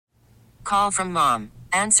Call from mom.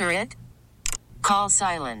 Answer it. Call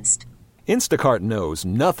silenced. Instacart knows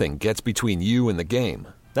nothing gets between you and the game.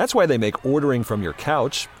 That's why they make ordering from your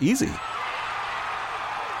couch easy.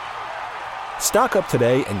 Stock up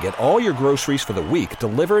today and get all your groceries for the week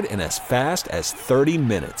delivered in as fast as 30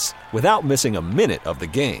 minutes without missing a minute of the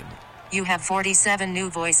game. You have 47 new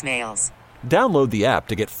voicemails. Download the app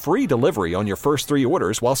to get free delivery on your first 3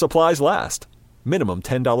 orders while supplies last. Minimum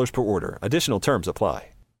 $10 per order. Additional terms apply.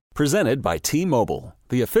 Presented by T-Mobile,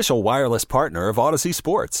 the official wireless partner of Odyssey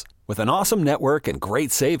Sports. With an awesome network and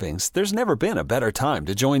great savings, there's never been a better time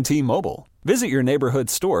to join T-Mobile. Visit your neighborhood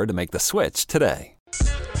store to make the switch today.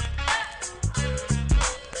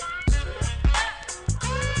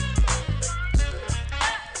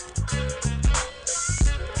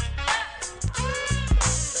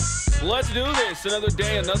 Let's do this. Another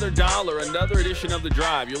day, another dollar, another edition of The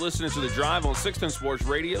Drive. You're listening to The Drive on 610 Sports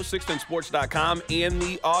Radio, 610sports.com, and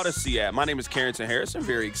the Odyssey app. My name is Carrington Harris. I'm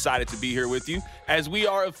very excited to be here with you as we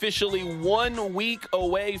are officially 1 week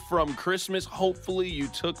away from Christmas. Hopefully you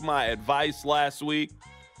took my advice last week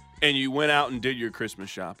and you went out and did your Christmas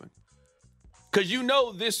shopping. Because you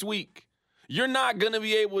know this week you're not going to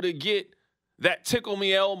be able to get that Tickle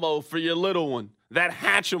Me Elmo for your little one, that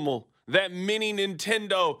Hatchimal, that mini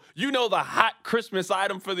Nintendo, you know, the hot Christmas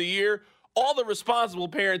item for the year. All the responsible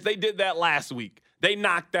parents, they did that last week. They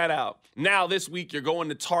knocked that out. Now this week you're going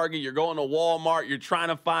to Target, you're going to Walmart, you're trying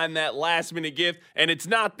to find that last minute gift, and it's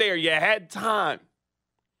not there. You had time.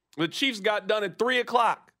 The Chiefs got done at 3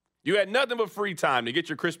 o'clock. You had nothing but free time to get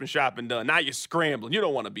your Christmas shopping done. Now you're scrambling. You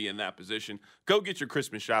don't want to be in that position. Go get your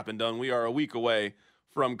Christmas shopping done. We are a week away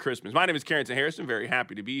from Christmas. My name is Carrington Harrison. Very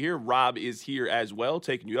happy to be here. Rob is here as well,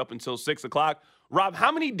 taking you up until 6 o'clock. Rob,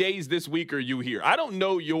 how many days this week are you here? I don't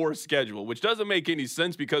know your schedule, which doesn't make any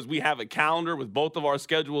sense because we have a calendar with both of our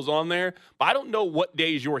schedules on there, but I don't know what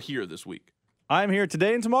days you're here this week. I'm here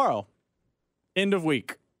today and tomorrow. End of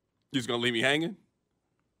week. You just going to leave me hanging?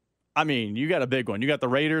 I mean, you got a big one. You got the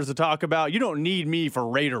Raiders to talk about. You don't need me for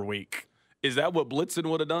Raider week. Is that what Blitzen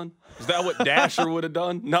would have done? Is that what Dasher would have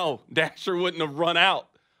done? No, Dasher wouldn't have run out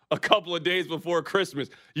a couple of days before Christmas.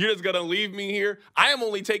 You're just going to leave me here? I am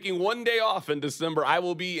only taking 1 day off in December. I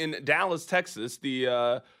will be in Dallas, Texas,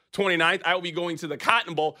 the 29th. I will be going to the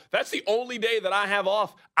Cotton Bowl. That's the only day that I have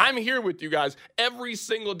off. I'm here with you guys every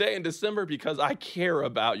single day in December because I care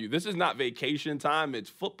about you. This is not vacation time. It's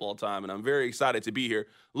football time, and I'm very excited to be here.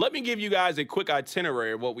 Let me give you guys a quick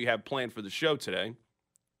itinerary of what we have planned for the show today.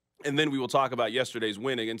 And then we will talk about yesterday's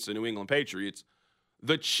win against the New England Patriots.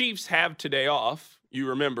 The Chiefs have today off. You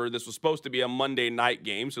remember this was supposed to be a Monday night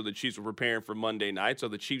game, so the Chiefs were preparing for Monday night. So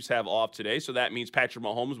the Chiefs have off today. So that means Patrick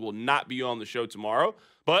Mahomes will not be on the show tomorrow.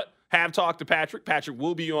 But have talked to Patrick. Patrick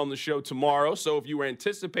will be on the show tomorrow. So if you were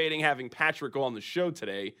anticipating having Patrick on the show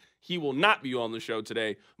today, he will not be on the show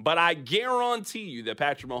today. But I guarantee you that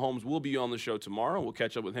Patrick Mahomes will be on the show tomorrow. We'll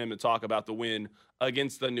catch up with him and talk about the win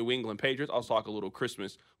against the New England Patriots. I'll talk a little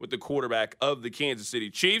Christmas with the quarterback of the Kansas City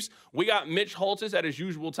Chiefs. We got Mitch Holthus at his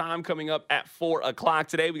usual time coming up at 4 o'clock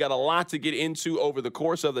today. We got a lot to get into over the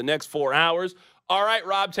course of the next 4 hours. All right,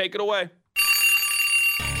 Rob, take it away.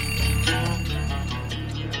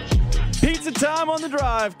 Pizza time on the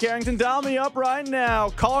drive. Carrington, dial me up right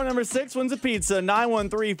now. Caller number 6 wins a pizza.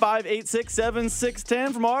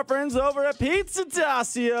 913-586-7610 from our friends over at Pizza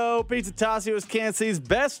Tassio. Pizza Tassio is Kansas City's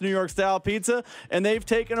best New York-style pizza, and they've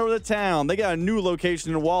taken over the town. They got a new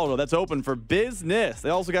location in Waldo that's open for business.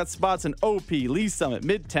 They also got spots in OP, Lee Summit,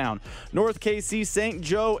 Midtown, North KC, St.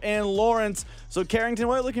 Joe, and Lawrence. So, Carrington,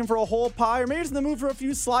 whether you're looking for a whole pie or maybe just in the mood for a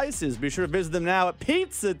few slices, be sure to visit them now at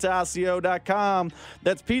pizzatassio.com.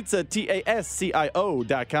 That's pizza, TASCIO.com.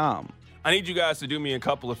 I need you guys to do me a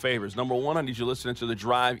couple of favors. Number one, I need you listening to The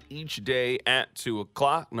Drive each day at 2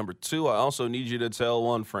 o'clock. Number two, I also need you to tell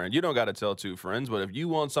one friend. You don't got to tell 2 friends, but if you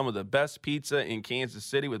want some of the best pizza in Kansas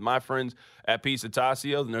City with my friends at Pizza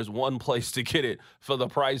Tassio, then there's one place to get it for the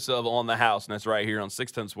price of on the house, and that's right here on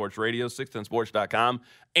 610 Sports Radio, 610sports.com,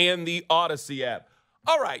 and the Odyssey app.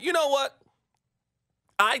 All right, you know what?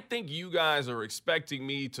 I think you guys are expecting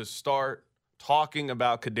me to start talking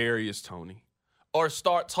about Kadarius Toney or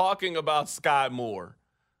start talking about Sky Moore.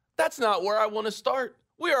 That's not where I want to start.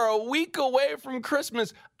 We are a week away from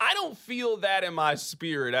Christmas. I don't feel that in my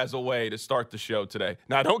spirit as a way to start the show today.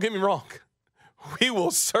 Now, don't get me wrong. We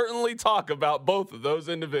will certainly talk about both of those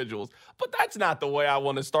individuals, but that's not the way I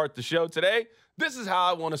want to start the show today. This is how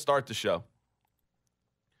I want to start the show.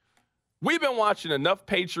 We've been watching enough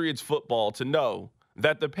Patriots football to know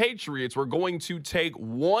that the Patriots were going to take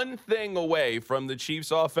one thing away from the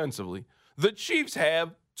Chiefs offensively. The Chiefs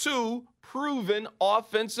have 2 proven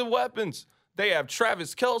offensive weapons. They have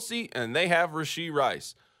Travis Kelce, and they have Rashee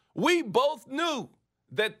Rice. We both knew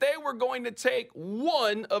that they were going to take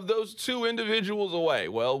one of those two individuals away.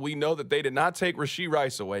 Well, we know that they did not take Rashee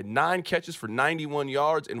Rice away. 9 catches for 91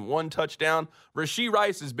 yards and 1 touchdown. Rashee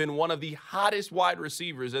Rice has been one of the hottest wide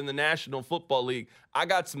receivers in the National Football League. I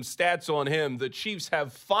got some stats on him. The Chiefs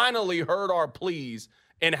have finally heard our pleas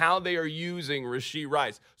in how they are using Rashee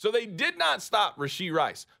Rice. So they did not stop Rashee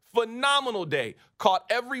Rice. Phenomenal day. Caught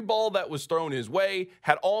every ball that was thrown his way,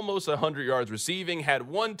 had almost 100 yards receiving, had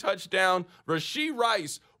 1 touchdown. Rashee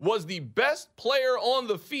Rice was the best player on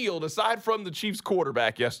the field aside from the Chiefs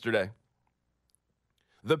quarterback yesterday.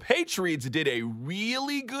 The Patriots did a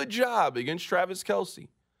really good job against Travis Kelce.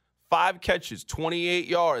 5 catches, 28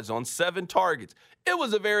 yards on 7 targets. It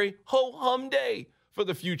was a very ho-hum day for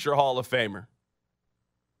the future Hall of Famer.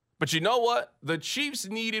 But you know what? The Chiefs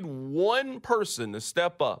needed one person to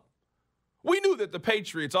step up. We knew that the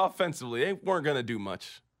Patriots offensively, they weren't going to do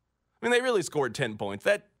much. I mean, they really scored 10 points.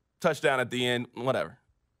 That touchdown at the end, whatever.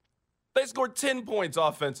 They scored 10 points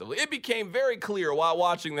offensively. It became very clear while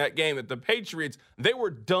watching that game that the Patriots, they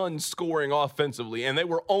were done scoring offensively, and they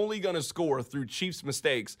were only going to score through Chiefs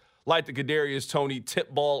mistakes like the Kadarius Toney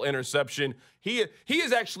tip ball interception. He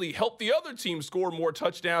has actually helped the other team score more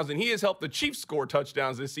touchdowns than he has helped the Chiefs score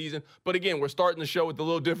touchdowns this season. But again, we're starting the show with a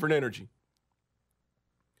little different energy.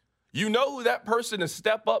 You know who that person to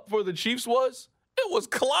step up for the Chiefs was? It was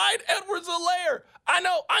Clyde Edwards-Helaire. I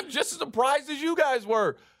know, I'm just as surprised as you guys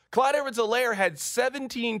were. Clyde Edwards-Helaire had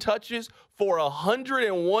 17 touches for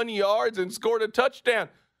 101 yards and scored a touchdown.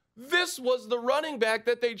 This was the running back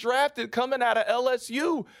that they drafted coming out of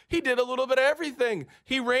LSU. He did a little bit of everything.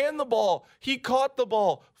 He ran the ball. He caught the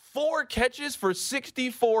ball. 4 catches for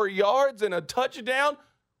 64 yards and a touchdown.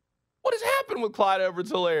 What has happened with Clyde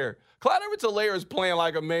Edwards-Helaire? Clyde Edwards-Helaire is playing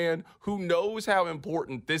like a man who knows how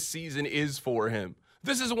important this season is for him.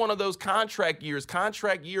 This is one of those contract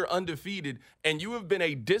year undefeated, and you have been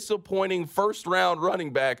a disappointing first-round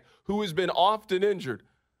running back who has been often injured.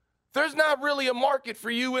 There's not really a market for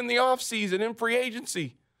you in the offseason in free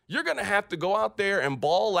agency. You're going to have to go out there and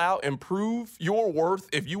ball out and prove your worth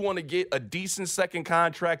if you want to get a decent second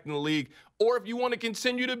contract in the league or if you want to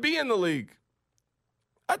continue to be in the league.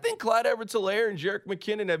 I think Clyde Edwards-Helaire and Jerick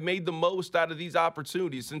McKinnon have made the most out of these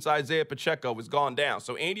opportunities since Isaiah Pacheco has gone down.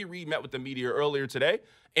 So Andy Reid met with the media earlier today.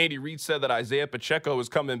 Andy Reid said that Isaiah Pacheco is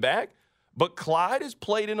coming back. But Clyde has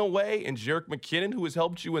played in a way, and Jerick McKinnon, who has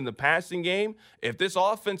helped you in the passing game, if this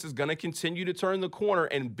offense is going to continue to turn the corner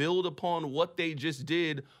and build upon what they just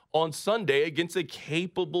did on Sunday against a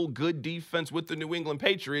capable, good defense with the New England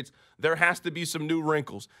Patriots, there has to be some new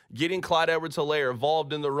wrinkles. Getting Clyde Edwards-Helaire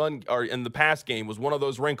involved in the run or in the pass game was one of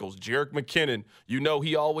those wrinkles. Jerick McKinnon, you know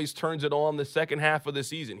he always turns it on the second half of the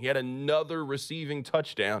season. He had another receiving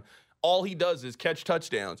touchdown. All he does is catch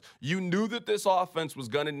touchdowns. You knew that this offense was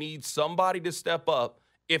going to need somebody to step up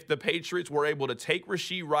if the Patriots were able to take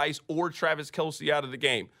Rashee Rice or Travis Kelce out of the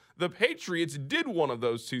game. The Patriots did one of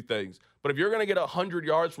those two things. But if you're going to get 100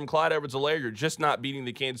 yards from Clyde Edwards-Helaire, you're just not beating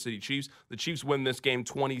the Kansas City Chiefs. The Chiefs win this game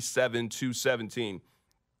 27-17.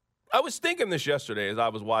 I was thinking this yesterday as I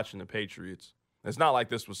was watching the Patriots. It's not like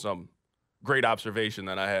this was some great observation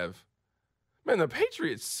that I have. Man, the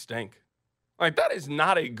Patriots stink. Like, that is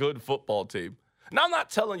not a good football team. Now, I'm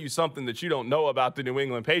not telling you something that you don't know about the New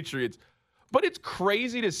England Patriots, but it's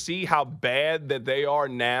crazy to see how bad that they are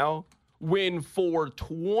now when for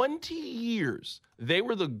 20 years they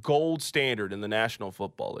were the gold standard in the National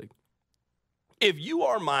Football League. If you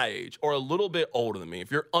are my age or a little bit older than me,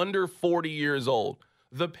 if you're under 40 years old,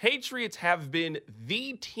 the Patriots have been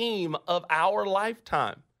the team of our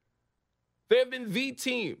lifetime. They have been the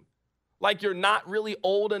team. Like, you're not really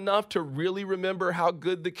old enough to really remember how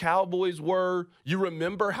good the Cowboys were. You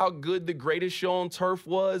remember how good the Greatest Show on Turf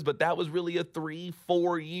was, but that was really a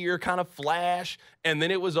 3-4 year kind of flash, and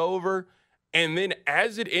then it was over. And then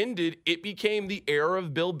as it ended, it became the era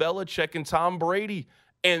of Bill Belichick and Tom Brady,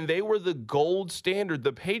 and they were the gold standard.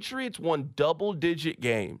 The Patriots won double-digit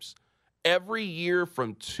games every year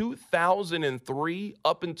from 2003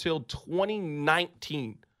 up until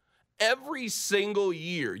 2019. Every single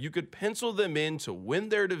year, you could pencil them in to win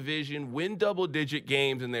their division, win double-digit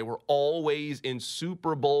games, and they were always in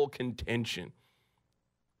Super Bowl contention.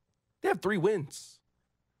 They have 3 wins.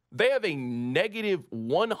 They have a negative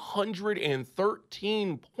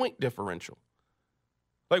 113-point differential.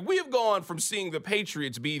 Like, we have gone from seeing the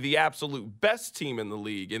Patriots be the absolute best team in the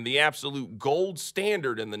league and the absolute gold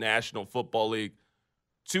standard in the National Football League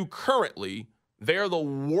to currently, they're the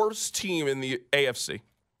worst team in the AFC.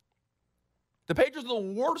 The Patriots are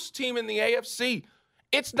the worst team in the AFC.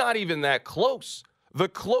 It's not even that close. The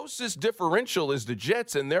closest differential is the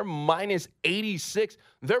Jets, and they're minus 86.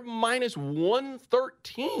 They're minus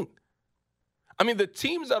 113. I mean, the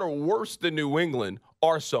teams that are worse than New England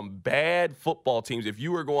are some bad football teams if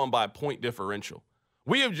you were going by point differential.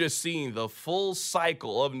 We have just seen the full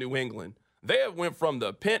cycle of New England. They have went from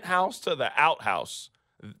the penthouse to the outhouse.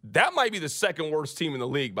 That might be the second worst team in the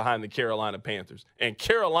league behind the Carolina Panthers. And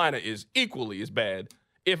Carolina is equally as bad,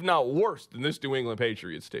 if not worse, than this New England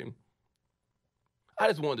Patriots team. I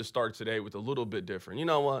just wanted to start today with a little bit different. You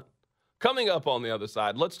know what? Coming up on the other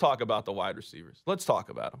side, let's talk about the wide receivers. Let's talk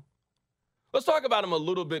about them. Let's talk about them a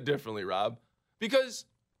little bit differently, Rob, because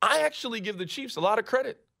I actually give the Chiefs a lot of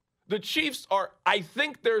credit. The Chiefs I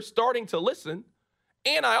think they're starting to listen.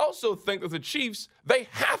 And I also think that the Chiefs, they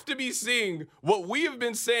have to be seeing what we have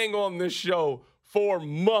been saying on this show for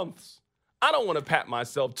months. I don't want to pat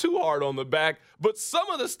myself too hard on the back, but some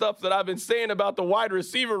of the stuff that I've been saying about the wide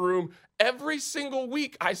receiver room, every single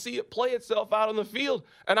week I see it play itself out on the field.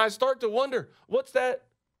 And I start to wonder, what's that?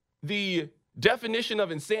 The definition of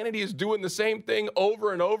insanity is doing the same thing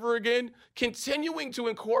over and over again. Continuing to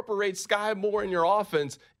incorporate Sky Moore in your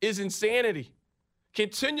offense is insanity.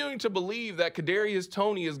 Continuing to believe that Kadarius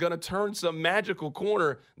Toney is going to turn some magical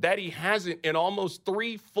corner that he hasn't in almost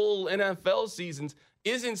 3 full NFL seasons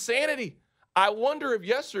is insanity. I wonder if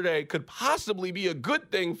yesterday could possibly be a good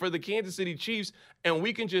thing for the Kansas City Chiefs, and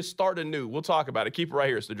we can just start anew. We'll talk about it. Keep it right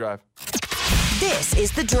here. It's The Drive. This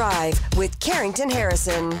is The Drive with Carrington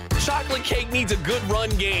Harrison. Chocolate Cake needs a good run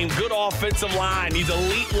game, good offensive line, needs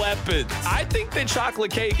elite weapons. I think that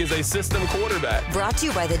Chocolate Cake is a system quarterback. Brought to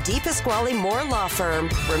you by the DePasquale Moore Law Firm.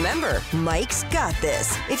 Remember, Mike's got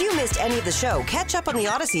this. If you missed any of the show, catch up on the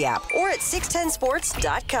Odyssey app or at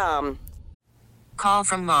 610sports.com. Call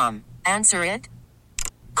from mom. Answer it.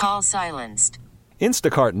 Call silenced.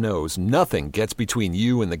 Instacart knows nothing gets between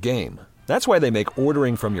you and the game. That's why they make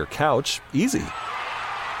ordering from your couch easy.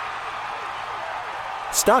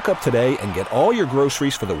 Stock up today and get all your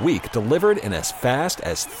groceries for the week delivered in as fast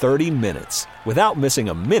as 30 minutes without missing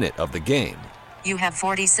a minute of the game. You have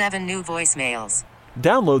 47 new voicemails.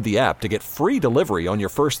 Download the app to get free delivery on your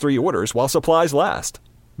first 3 orders while supplies last.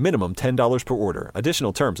 Minimum $10 per order.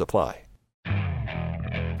 Additional terms apply.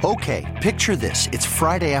 Okay, picture this. It's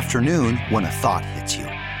Friday afternoon when a thought hits you.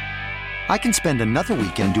 I can spend another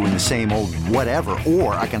weekend doing the same old whatever,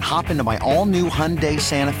 or I can hop into my all-new Hyundai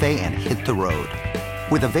Santa Fe and hit the road.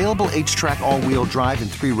 With available H-Track all-wheel drive and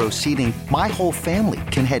 3-row seating, my whole family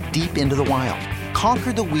can head deep into the wild.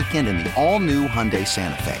 Conquer the weekend in the all-new Hyundai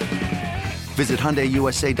Santa Fe. Visit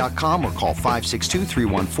HyundaiUSA.com or call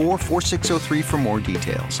 562-314-4603 for more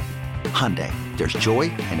details. Hyundai, there's joy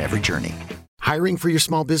in every journey. Hiring for your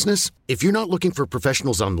small business? If you're not looking for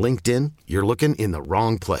professionals on LinkedIn, you're looking in the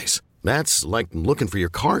wrong place. That's like looking for your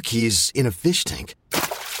car keys in a fish tank.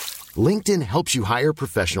 LinkedIn helps you hire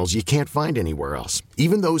professionals you can't find anywhere else,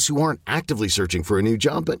 even those who aren't actively searching for a new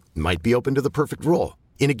job but might be open to the perfect role.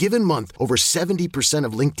 In a given month, over 70%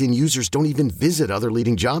 of LinkedIn users don't even visit other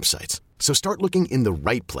leading job sites. So start looking in the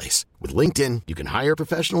right place. With LinkedIn, you can hire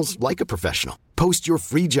professionals like a professional. Post your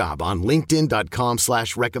free job on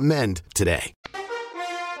linkedin.com/recommend today.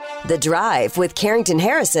 The Drive with Carrington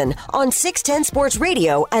Harrison on 610 Sports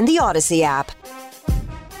Radio and the Odyssey app.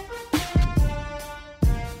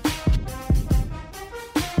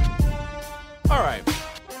 All right,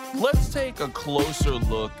 let's take a closer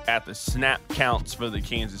look at the snap counts for the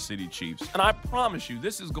Kansas City Chiefs. And I promise you,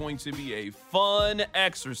 this is going to be a fun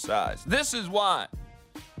exercise. This is why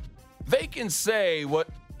they can say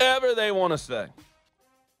whatever they want to say.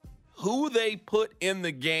 Who they put in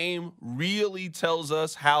the game really tells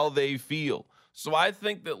us how they feel. So I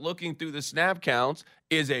think that looking through the snap counts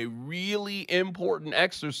is a really important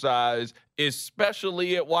exercise,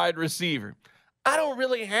 especially at wide receiver. I don't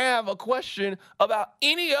really have a question about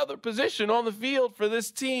any other position on the field for this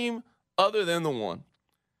team other than the one.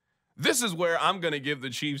 This is where I'm going to give the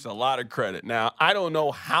Chiefs a lot of credit. Now, I don't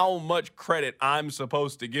know how much credit I'm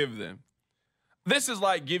supposed to give them. This is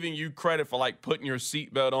like giving you credit for like putting your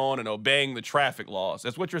seatbelt on and obeying the traffic laws.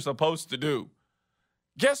 That's what you're supposed to do.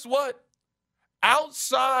 Guess what?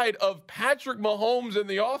 Outside of Patrick Mahomes and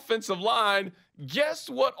the offensive line, guess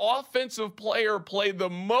what offensive player played the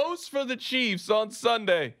most for the Chiefs on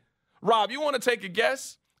Sunday? Rob, you want to take a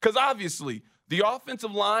guess? Because obviously, the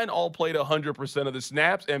offensive line all played 100% of the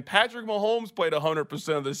snaps, and Patrick Mahomes played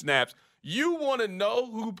 100% of the snaps. You want to know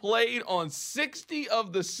who played on 60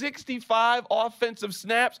 of the 65 offensive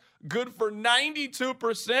snaps? Good for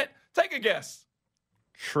 92%. Take a guess.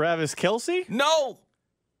 Travis Kelce? No.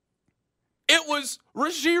 It was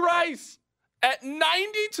Rashee Rice at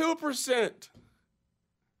 92%.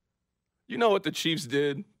 You know what the Chiefs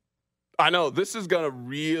did? I know this is going to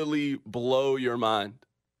really blow your mind.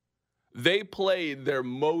 They played their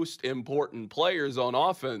most important players on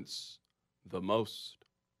offense the most.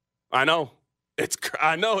 I know. It's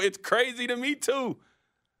crazy to me too.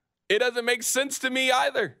 It doesn't make sense to me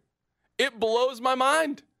either. It blows my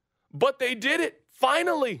mind. But they did it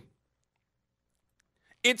finally.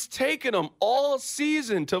 It's taken them all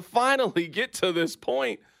season to finally get to this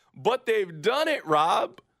point, but they've done it,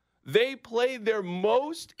 Rob. They played their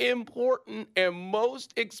most important and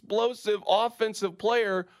most explosive offensive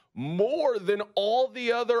player more than all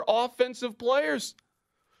the other offensive players.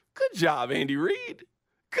 Good job, Andy Reid.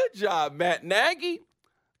 Good job, Matt Nagy.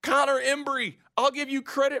 Connor Embry, I'll give you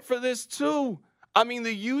credit for this too. I mean,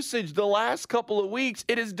 the usage the last couple of weeks,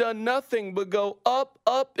 it has done nothing but go up,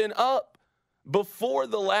 up, and up. Before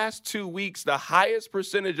the last 2 weeks, the highest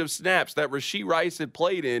percentage of snaps that Rashee Rice had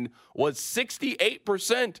played in was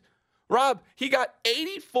 68%. Rob, he got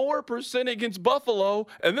 84% against Buffalo,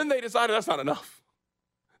 and then they decided that's not enough.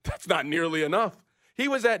 That's not nearly enough. He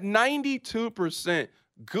was at 92%.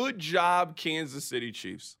 Good job, Kansas City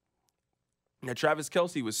Chiefs. Now, Travis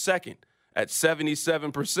Kelce was second at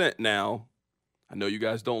 77%. Now, I know you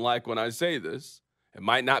guys don't like when I say this. It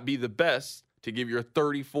might not be the best to give your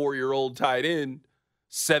 34-year-old tight end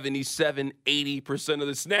 77, 80% of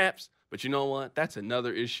the snaps. But you know what? That's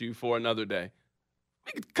another issue for another day.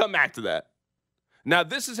 We can come back to that. Now,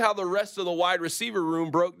 this is how the rest of the wide receiver room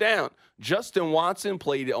broke down. Justin Watson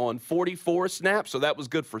played on 44 snaps, so that was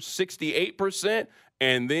good for 68%.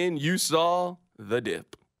 And then you saw the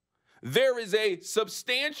dip. There is a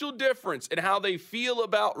substantial difference in how they feel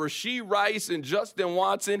about Rashee Rice and Justin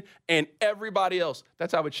Watson and everybody else.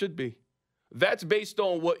 That's how it should be. That's based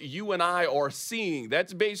on what you and I are seeing.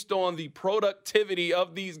 That's based on the productivity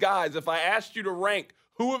of these guys. If I asked you to rank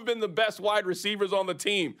who have been the best wide receivers on the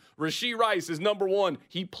team, Rashee Rice is number one.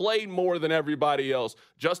 He played more than everybody else.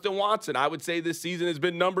 Justin Watson, I would say this season has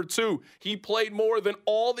been number two. He played more than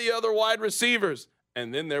all the other wide receivers.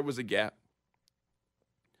 And then there was a gap.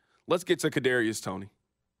 Let's get to Kadarius Toney.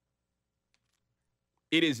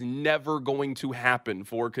 It is never going to happen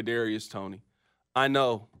for Kadarius Toney. I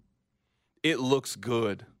know. It looks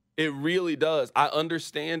good. It really does. I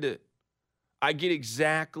understand it. I get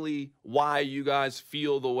exactly why you guys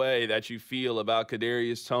feel the way that you feel about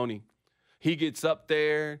Kadarius Toney. He gets up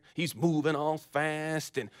there, he's moving all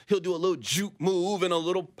fast, and he'll do a little juke move and a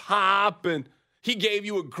little pop, and he gave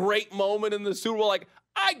you a great moment in the Super Bowl. Like,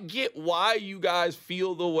 I get why you guys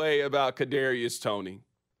feel the way about Kadarius Toney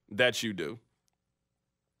that you do.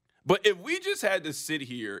 But if we just had to sit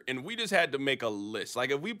here and we just had to make a list,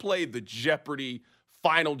 like if we played the Jeopardy,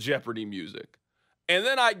 Final Jeopardy music, and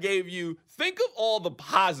then I gave you, think of all the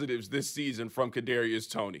positives this season from Kadarius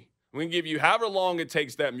Toney. We can give you however long it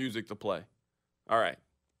takes that music to play. All right.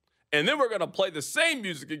 And then we're going to play the same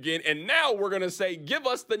music again, and now we're going to say, give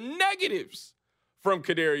us the negatives from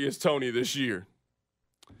Kadarius Toney this year.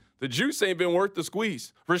 The juice ain't been worth the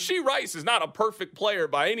squeeze. Rashee Rice is not a perfect player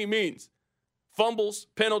by any means. Fumbles,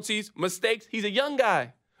 penalties, mistakes. He's a young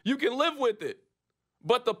guy. You can live with it.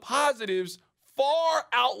 But the positives far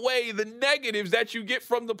outweigh the negatives that you get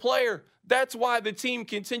from the player. That's why the team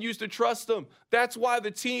continues to trust him. That's why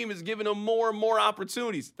the team is giving him more and more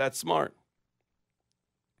opportunities. That's smart.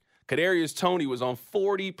 Kadarius Toney was on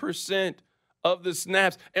 40% of the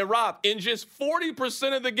snaps. And Rob, in just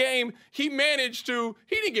 40% of the game, he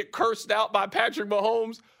didn't get cursed out by Patrick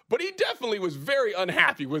Mahomes, but he definitely was very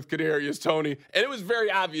unhappy with Kadarius Toney, and it was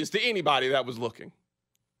very obvious to anybody that was looking.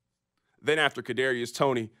 Then after Kadarius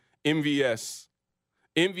Toney, MVS,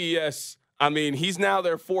 I mean, he's now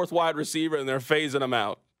their fourth wide receiver, and they're phasing him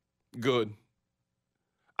out. Good.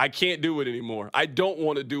 I can't do it anymore. I don't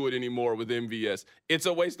want to do it anymore with MVS. It's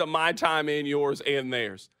a waste of my time and yours and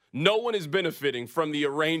theirs. No one is benefiting from the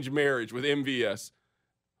arranged marriage with MVS.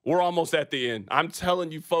 We're almost at the end. I'm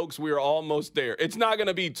telling you, folks, we are almost there. It's not going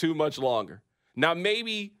to be too much longer. Now,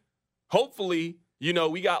 maybe, hopefully,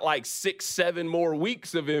 we got like 6-7 more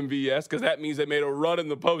weeks of MVS because that means they made a run in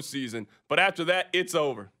the postseason. But after that, it's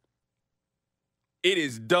over. It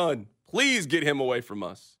is done. Please get him away from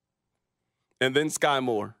us. And then Sky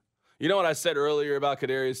Moore. You know what I said earlier about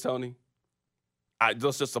Kadarius Toney?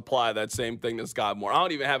 Let's just apply that same thing to Sky Moore. I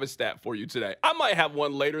don't even have a stat for you today. I might have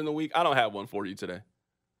one later in the week. I don't have one for you today.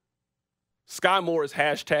 Sky Moore is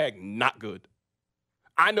hashtag not good.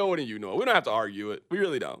 I know it and you know it. We don't have to argue it. We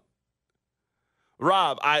really don't.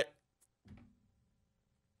 Rob,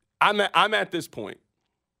 I'm at this point.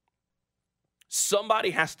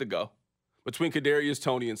 Somebody has to go between Kadarius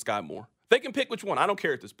Toney and Sky Moore. They can pick which one. I don't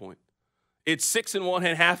care at this point. It's 6 in one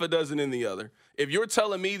hand, half a dozen in the other. If you're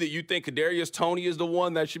telling me that you think Kadarius Toney is the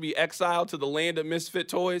one that should be exiled to the land of misfit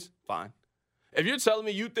toys, fine. If you're telling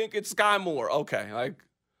me you think it's Sky Moore, okay. Like,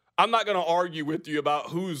 I'm not going to argue with you about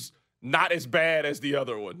who's not as bad as the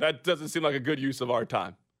other one. That doesn't seem like a good use of our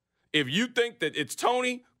time. If you think that it's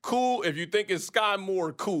Toney, cool. If you think it's Sky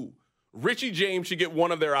Moore, cool. Richie James should get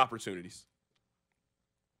one of their opportunities.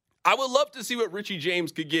 I would love to see what Richie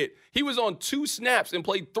James could get. He was on 2 snaps and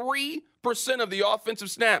played 3% of the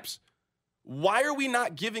offensive snaps. Why are we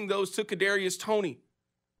not giving those to Kadarius Toney?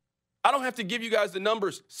 I don't have to give you guys the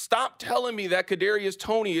numbers. Stop telling me that Kadarius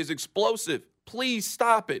Toney is explosive. Please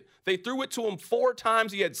stop it. They threw it to him 4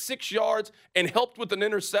 times. He had 6 yards and helped with an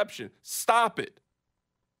interception. Stop it.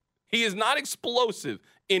 He is not explosive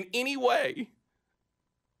in any way.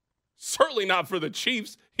 Certainly not for the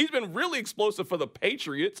Chiefs. He's been really explosive for the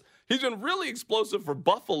Patriots. He's been really explosive for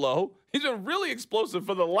Buffalo. He's been really explosive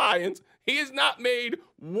for the Lions. He has not made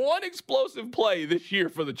one explosive play this year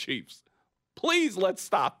for the Chiefs. Please, let's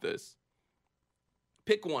stop this.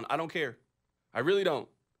 Pick one. I don't care. I really don't.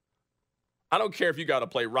 I don't care if you got to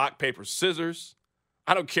play rock, paper, scissors.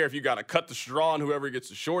 I don't care if you got to cut the straw and whoever gets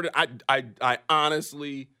the short. I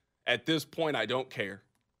honestly, at this point, I don't care.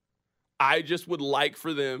 I just would like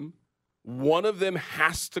for them, one of them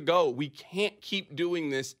has to go. We can't keep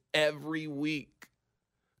doing this every week.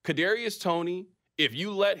 Kadarius Toney, if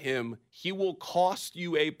you let him, he will cost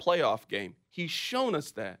you a playoff game. He's shown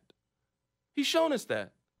us that. He's shown us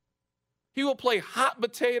that. He will play hot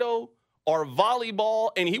potato or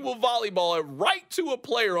volleyball, and he will volleyball it right to a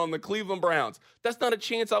player on the Cleveland Browns. That's not a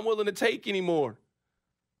chance I'm willing to take anymore.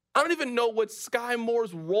 I don't even know what Sky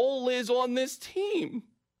Moore's role is on this team.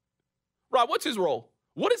 Rob, what's his role?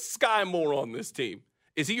 What is Sky Moore on this team?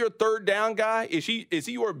 Is he your third down guy? Is he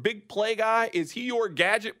your big play guy? Is he your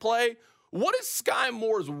gadget play? What is Sky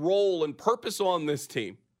Moore's role and purpose on this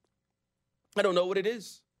team? I don't know what it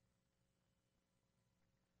is.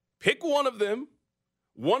 Pick one of them.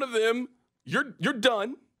 One of them, you're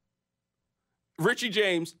done. Richie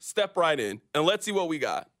James, step right in, and let's see what we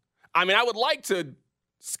got. I mean, I would like to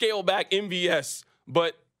scale back MVS,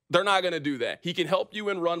 but they're not going to do that. He can help you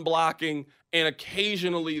in run blocking, and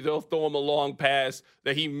occasionally they'll throw him a long pass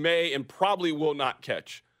that he may and probably will not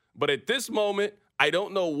catch. But at this moment, I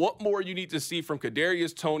don't know what more you need to see from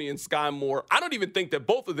Kadarius Toney and Sky Moore. I don't even think that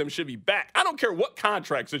both of them should be back. I don't care what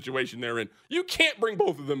contract situation they're in. You can't bring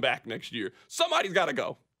both of them back next year. Somebody's got to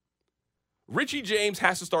go. Richie James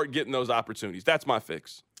has to start getting those opportunities. That's my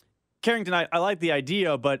fix. Carrington, I like the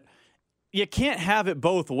idea, but you can't have it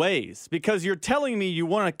both ways because you're telling me you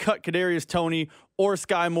want to cut Kadarius Toney or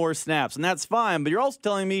Sky Moore snaps, and that's fine, but you're also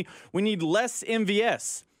telling me we need less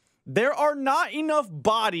MVS. There are not enough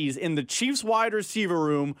bodies in the Chiefs wide receiver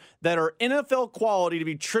room that are NFL quality to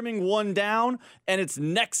be trimming one down, and it's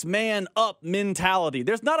next man up mentality.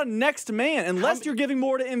 There's not a next man unless you're giving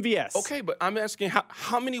more to MVS. Okay, but I'm asking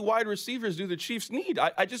how many wide receivers do the Chiefs need?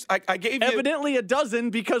 I gave you... Evidently a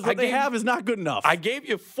dozen because what they have is not good enough. I gave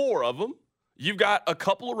you 4 of them. You've got a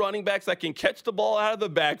couple of running backs that can catch the ball out of the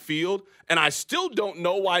backfield, and I still don't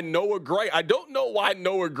know why Noah Gray... I don't know why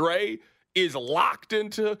Noah Gray is locked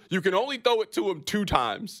into, you can only throw it to him 2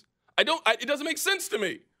 times. It doesn't make sense to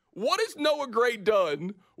me. What has Noah Gray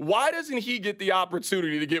done? Why doesn't he get the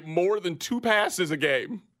opportunity to get more than 2 passes a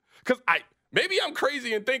game? Because maybe I'm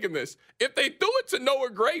crazy in thinking this. If they threw it to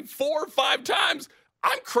Noah Gray 4 or 5 times,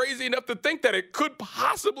 I'm crazy enough to think that it could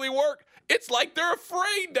possibly work. It's like they're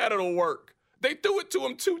afraid that it'll work. They threw it to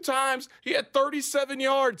him 2 times. He had 37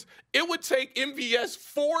 yards. It would take MVS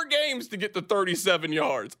 4 games to get to 37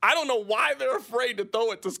 yards. I don't know why they're afraid to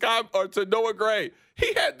throw it to Noah Gray.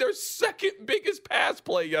 He had their second biggest pass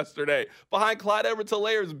play yesterday behind Clyde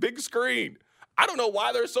Edwards-Hilaire's big screen. I don't know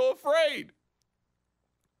why they're so afraid.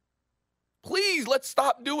 Please, let's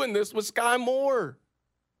stop doing this with Sky Moore.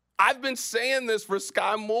 I've been saying this for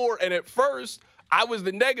Sky Moore, and at first, I was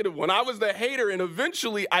the negative one. I was the hater, and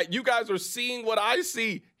eventually you guys are seeing what I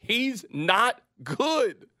see. He's not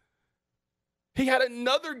good. He had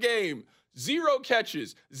another game, 0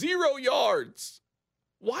 catches, 0 yards.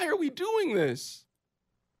 Why are we doing this?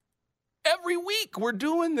 Every week we're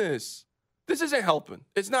doing this. This isn't helping.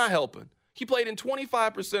 It's not helping. He played in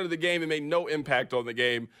 25% of the game and made no impact on the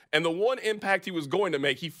game. And the one impact he was going to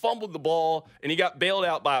make, he fumbled the ball, and he got bailed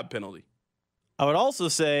out by a penalty. I would also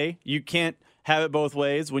say you can't have it both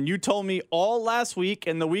ways. When you told me all last week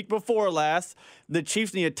and the week before last, the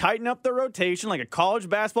Chiefs need to tighten up their rotation like a college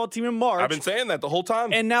basketball team in March. I've been saying that the whole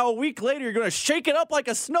time. And now a week later, you're going to shake it up like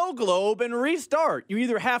a snow globe and restart. You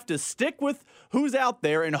either have to stick with who's out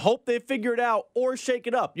there and hope they figure it out, or shake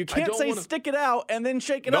it up. You can't say stick it out and then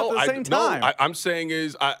shake it up at the same time. No, I'm saying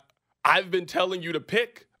is I've been telling you to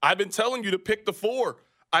pick. I've been telling you to pick the 4.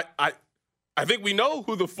 I think we know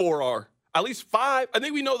who the 4 are. At least 5. I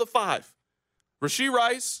think we know the 5. Rashee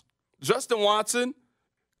Rice, Justin Watson,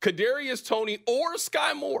 Kadarius Toney, or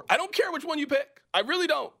Sky Moore. I don't care which one you pick. I really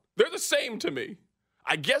don't. They're the same to me.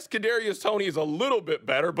 I guess Kadarius Toney is a little bit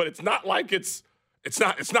better, but it's not like it's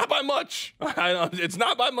not by much. It's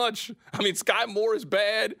not by much. I mean, Sky Moore is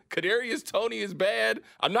bad. Kadarius Toney is bad.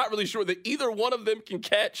 I'm not really sure that either one of them can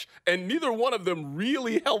catch, and neither one of them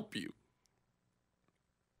really help you.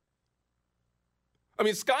 I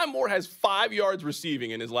mean, Sky Moore has 5 yards receiving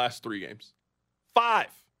in his last 3 games. 5.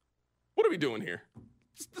 What are we doing here?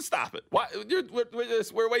 Stop it. Why?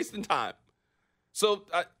 We're wasting time. So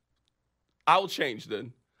I'll change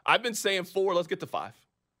then. I've been saying 4. Let's get to 5.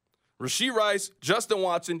 Rashee Rice, Justin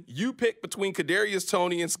Watson. You pick between Kadarius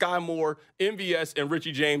Toney and Sky Moore, MVS, and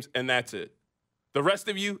Richie James, and that's it. The rest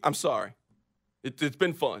of you, I'm sorry. It's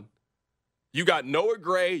been fun. You got Noah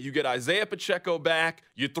Gray. You get Isaiah Pacheco back.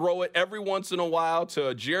 You throw it every once in a while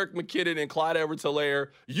to Jerick McKinnon and Clyde Edwards-Helaire.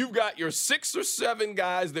 You've got your 6 or 7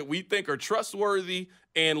 guys that we think are trustworthy,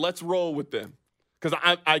 and let's roll with them. Because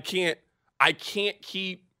I can't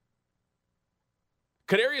keep.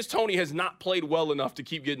 Kadarius Toney has not played well enough to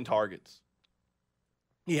keep getting targets.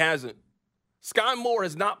 He hasn't. Sky Moore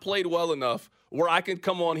has not played well enough where I can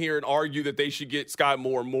come on here and argue that they should get Sky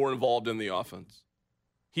Moore more involved in the offense.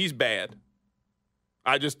 He's bad.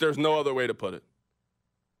 There's no other way to put it.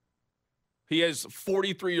 He has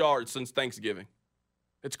 43 yards since Thanksgiving.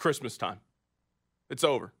 It's Christmas time. It's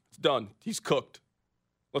over. It's done. He's cooked.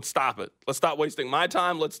 Let's stop it. Let's stop wasting my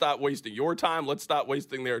time. Let's stop wasting your time. Let's stop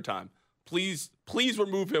wasting their time. Please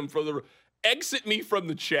remove him exit me from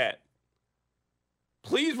the chat.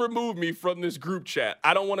 Please remove me from this group chat.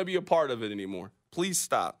 I don't want to be a part of it anymore. Please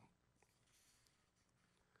stop.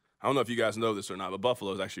 I don't know if you guys know this or not, but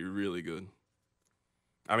Buffalo is actually really good.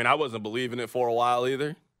 I mean, I wasn't believing it for a while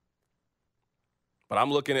either. But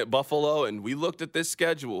I'm looking at Buffalo, and we looked at this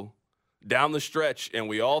schedule down the stretch, and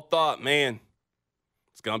we all thought, man,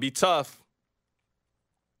 it's going to be tough.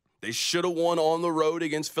 They should have won on the road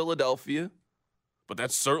against Philadelphia, but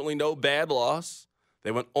that's certainly no bad loss.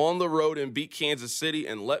 They went on the road and beat Kansas City,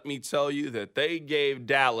 and let me tell you that they gave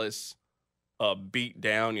Dallas a beat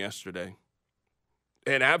down yesterday.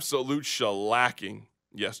 An absolute shellacking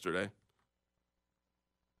yesterday.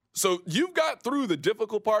 So you've got through the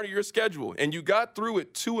difficult part of your schedule, and you got through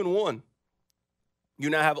it 2-1. You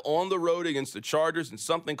now have on the road against the Chargers and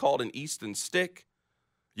something called an Easton Stick.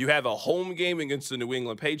 You have a home game against the New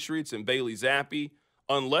England Patriots and Bailey Zappi.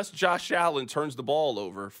 Unless Josh Allen turns the ball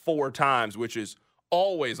over 4 times, which is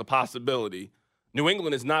always a possibility, New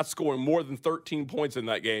England is not scoring more than 13 points in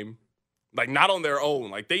that game. Like, not on their own.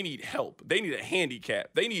 Like, they need help. They need a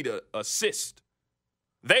handicap. They need an assist.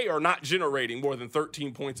 They are not generating more than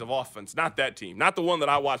 13 points of offense. Not that team. Not the one that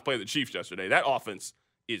I watched play the Chiefs yesterday. That offense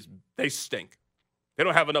they stink. They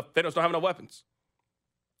don't have enough weapons.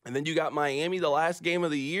 And then you got Miami, the last game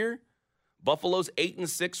of the year. Buffalo's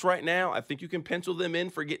 8-6 right now. I think you can pencil them in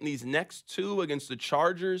for getting these next 2 against the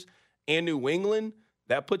Chargers and New England.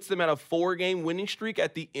 That puts them at a 4-game winning streak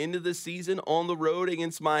at the end of the season on the road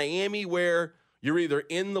against Miami, where you're either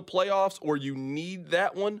in the playoffs or you need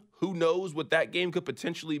that one. Who knows what that game could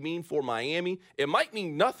potentially mean for Miami? It might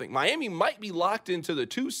mean nothing. Miami might be locked into the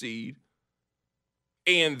 2 seed,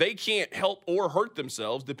 and they can't help or hurt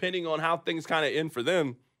themselves depending on how things kind of end for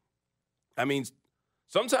them. I mean,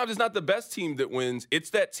 sometimes it's not the best team that wins. It's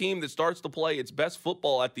that team that starts to play its best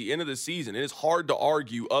football at the end of the season. It is hard to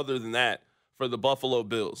argue other than that for the Buffalo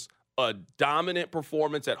Bills. A dominant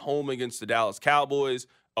performance at home against the Dallas Cowboys,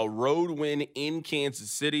 a road win in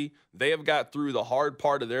Kansas City. They have got through the hard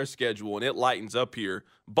part of their schedule, and it lightens up here.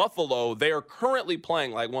 Buffalo, they are currently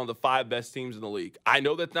playing like one of the 5 best teams in the league. I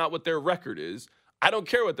know that's not what their record is. I don't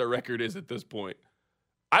care what their record is at this point.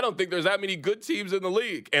 I don't think there's that many good teams in the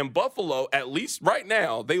league. And Buffalo, at least right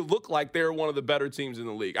now, they look like they're one of the better teams in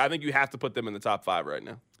the league. I think you have to put them in the top 5 right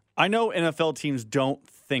now. I know NFL teams don't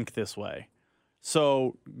think this way,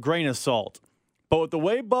 so grain of salt. But with the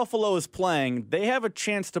way Buffalo is playing, they have a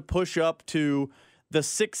chance to push up to the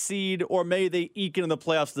 6th seed, or maybe they eke into the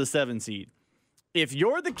playoffs to the 7th seed. If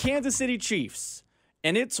you're the Kansas City Chiefs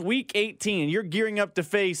and it's week 18 and you're gearing up to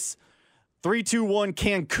face 3-2-1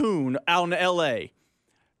 Cancun out in LA,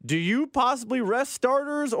 Do you possibly rest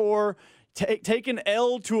starters or take an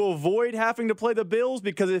L to avoid having to play the Bills?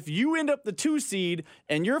 Because if you end up the 2 seed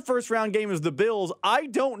and your first round game is the Bills, I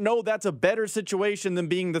don't know that's a better situation than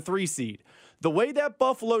being the 3 seed. The way that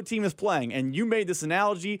Buffalo team is playing, and you made this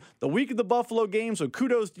analogy, the week of the Buffalo game, so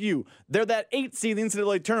kudos to you. They're that 8 seed in the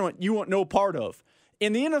NCAA tournament you want no part of.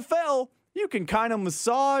 In the NFL, you can kind of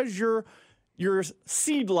massage your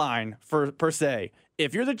seed line, per se.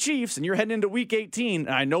 If you're the Chiefs and you're heading into Week 18,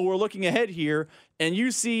 and I know we're looking ahead here, and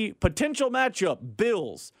you see potential matchup,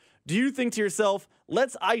 Bills, do you think to yourself,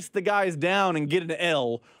 let's ice the guys down and get an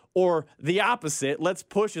L, or the opposite, let's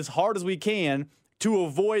push as hard as we can to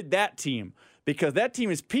avoid that team? Because that team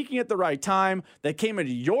is peaking at the right time. They came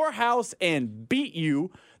into your house and beat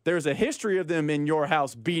you. There's a history of them in your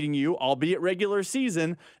house beating you, albeit regular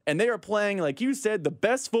season, and they are playing, like you said, the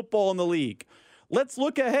best football in the league. Let's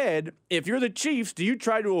look ahead. If you're the Chiefs, do you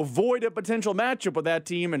try to avoid a potential matchup with that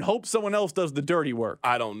team and hope someone else does the dirty work?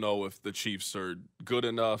 I don't know if the Chiefs are good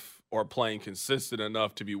enough or playing consistent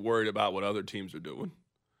enough to be worried about what other teams are doing.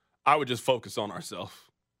 I would just focus on ourselves.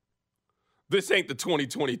 This ain't the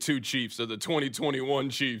 2022 Chiefs or the 2021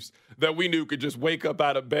 Chiefs that we knew could just wake up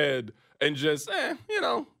out of bed and just, I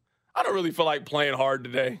don't really feel like playing hard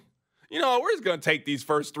today. We're just going to take these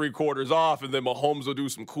first 3 quarters off, and then Mahomes will do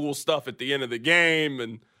some cool stuff at the end of the game.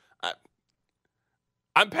 And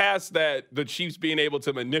I'm past that, the Chiefs being able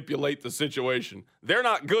to manipulate the situation. They're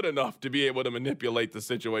not good enough to be able to manipulate the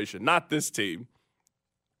situation, not this team.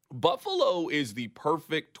 Buffalo is the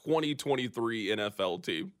perfect 2023 NFL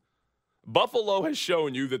team. Buffalo has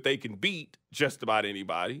shown you that they can beat just about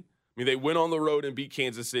anybody. I mean, they went on the road and beat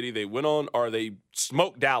Kansas City. They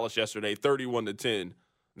smoked Dallas yesterday, 31-10.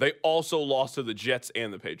 They also lost to the Jets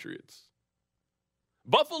and the Patriots.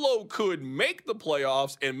 Buffalo could make the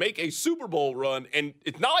playoffs and make a Super Bowl run, and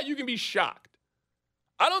it's not like you can be shocked.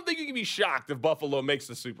 I don't think you can be shocked if Buffalo makes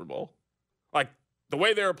the Super Bowl. Like, the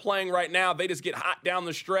way they're playing right now, they just get hot down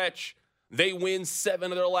the stretch. They win 7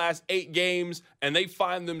 of their last 8 games, and they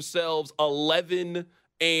find themselves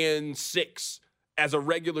 11-6 as a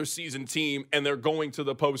regular season team, and they're going to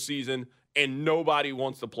the postseason, and nobody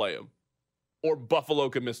wants to play them. Or Buffalo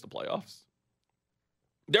could miss the playoffs.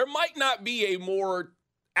 There might not be a more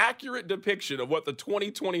accurate depiction of what the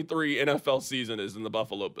 2023 NFL season is than the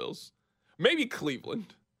Buffalo Bills. Maybe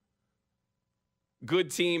Cleveland.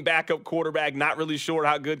 Good team, backup quarterback, not really sure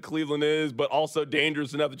how good Cleveland is, but also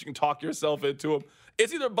dangerous enough that you can talk yourself into them.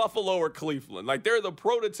 It's either Buffalo or Cleveland. Like, they're the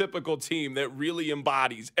prototypical team that really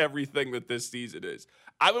embodies everything that this season is.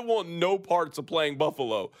 I would want no parts of playing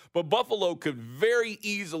Buffalo, but Buffalo could very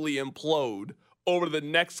easily implode over the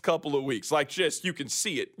next couple of weeks. Like, just, you can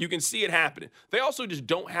see it. You can see it happening. They also just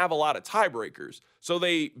don't have a lot of tiebreakers. So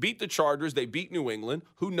they beat the Chargers. They beat New England.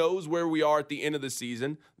 Who knows where we are at the end of the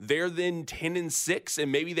season? They're then 10-6,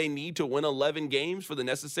 and maybe they need to win 11 games for the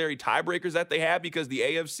necessary tiebreakers that they have, because the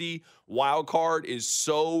AFC wild card is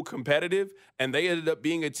so competitive, and they ended up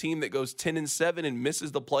being a team that goes 10-7 and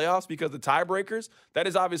misses the playoffs because of tiebreakers. That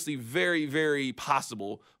is obviously very, very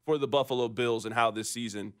possible for the Buffalo Bills and how this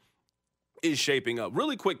season is shaping up.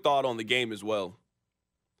 Really quick thought on the game as well.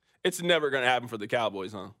 It's never going to happen for the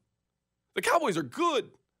Cowboys, huh? The Cowboys are good.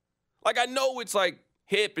 Like, I know it's like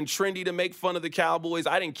hip and trendy to make fun of the Cowboys.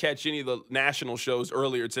 I didn't catch any of the national shows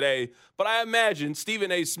earlier today, but I imagine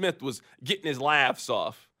Stephen A. Smith was getting his laughs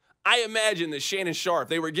off. I imagine that Shannon Sharpe,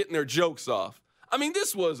 they were getting their jokes off. I mean,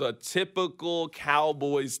 this was a typical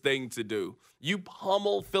Cowboys thing to do. You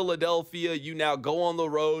pummel Philadelphia, you now go on the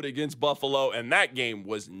road against Buffalo, and that game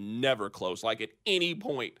was never close. Like, at any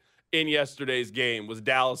point in yesterday's game, was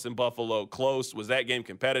Dallas and Buffalo close? Was that game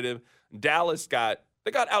competitive? Dallas got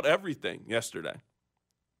out everything yesterday.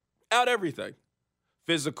 Out everything.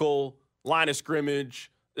 Physical, line of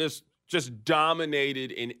scrimmage, just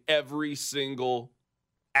dominated in every single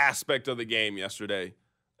aspect of the game yesterday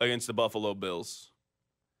against the Buffalo Bills.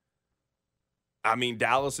 I mean,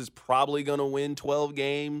 Dallas is probably going to win 12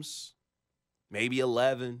 games, maybe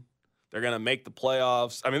 11. They're going to make the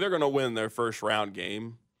playoffs. I mean, they're going to win their first round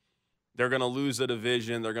game. They're going to lose the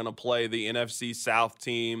division. They're going to play the NFC South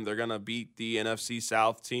team. They're going to beat the NFC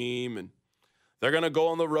South team. And they're going to go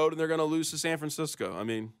on the road and they're going to lose to San Francisco. I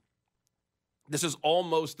mean, this is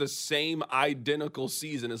almost the same identical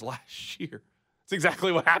season as last year. It's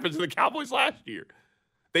exactly what happened to the Cowboys last year.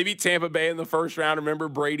 They beat Tampa Bay in the first round. Remember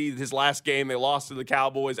Brady, his last game, they lost to the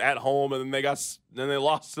Cowboys at home, and then they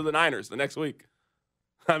lost to the Niners the next week.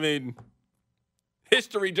 I mean,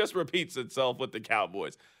 history just repeats itself with the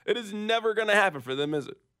Cowboys. It is never going to happen for them, is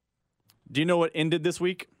it? Do you know what ended this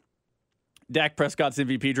week? Dak Prescott's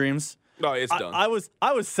MVP dreams. No, it's done. I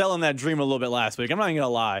was selling that dream a little bit last week. I'm not even going to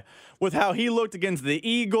lie. With how he looked against the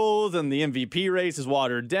Eagles and the MVP race is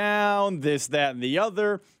watered down, this, that, and the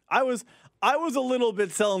other. I was a little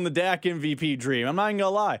bit selling the Dak MVP dream. I'm not even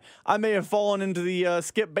going to lie. I may have fallen into the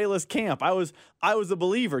Skip Bayless camp. I was a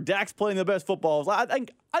believer. Dak's playing the best football. I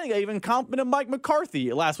think I even complimented Mike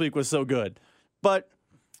McCarthy last week was so good. But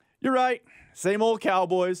you're right. Same old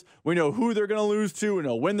Cowboys. We know who they're going to lose to. We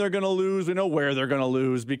know when they're going to lose. We know where they're going to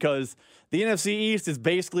lose because the NFC East is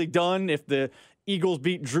basically done if the Eagles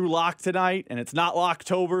beat Drew Lock tonight, and it's not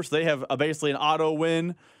Locktober, so they have basically an auto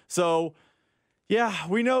win. So, yeah,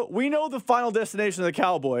 we know the final destination of the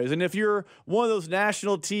Cowboys. And if you're one of those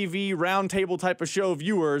national TV roundtable type of show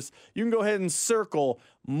viewers, you can go ahead and circle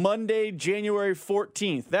Monday, January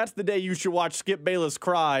 14th. That's the day you should watch Skip Bayless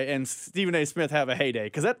cry and Stephen A. Smith have a heyday.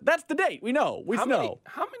 Because that's the date. We know.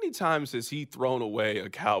 How many times has he thrown away a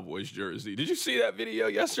Cowboys jersey? Did you see that video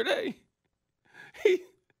yesterday?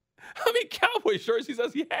 How many Cowboys jerseys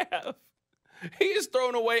does he have? He has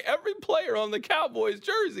thrown away every player on the Cowboys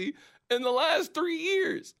jersey in the last 3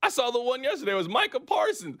 years. I saw the one yesterday. It was Micah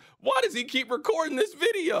Parsons. Why does he keep recording this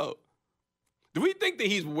video? Do we think that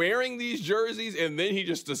he's wearing these jerseys and then he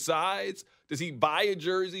just decides? Does he buy a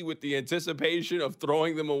jersey with the anticipation of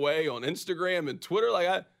throwing them away on Instagram and Twitter?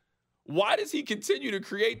 Why does he continue to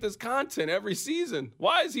create this content every season?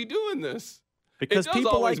 Why is he doing this? Because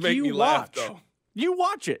people like make you me laugh, though. You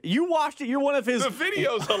watch it. You watched it. You're one of his. The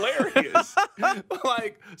video's hilarious.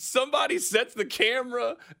 Like, somebody sets the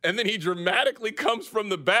camera, and then he dramatically comes from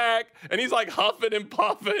the back, and he's like huffing and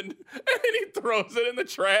puffing, and then he throws it in the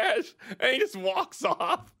trash, and he just walks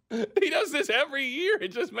off. He does this every year. It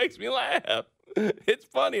just makes me laugh. It's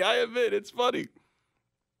funny. I admit, it's funny.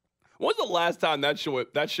 When's the last time that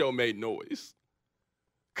show made noise?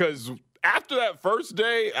 Because after that first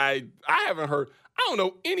day, I haven't heard. I don't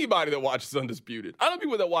know anybody that watches Undisputed. I know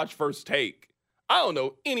people that watch First Take. I don't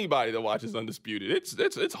know anybody that watches Undisputed.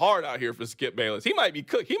 It's hard out here for Skip Bayless. He might be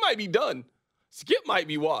cooked. He might be done. Skip might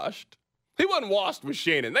be washed. He wasn't washed with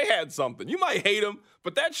Shannon. They had something. You might hate him,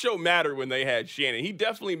 but that show mattered when they had Shannon. He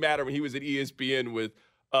definitely mattered when he was at ESPN with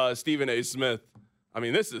Stephen A. Smith. I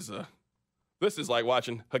mean, this is like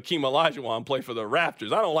watching Hakeem Olajuwon play for the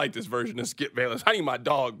Raptors. I don't like this version of Skip Bayless. I need my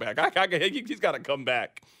dog back. He's got to come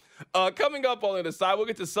back. Coming up on the other side, we'll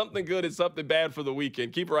get to something good and something bad for the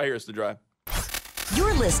weekend. Keep it right here. It's The Drive.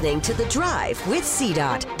 You're listening to The Drive with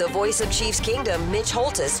CDOT. The voice of Chiefs Kingdom, Mitch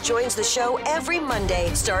Holtis, joins the show every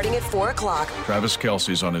Monday starting at 4 o'clock. Travis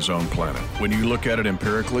Kelce's on his own planet. When you look at it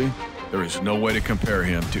empirically, there is no way to compare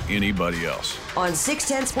him to anybody else. On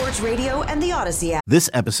 610 Sports Radio and the Odyssey app. This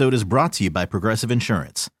episode is brought to you by Progressive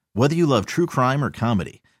Insurance. Whether you love true crime or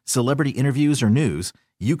comedy, celebrity interviews or news,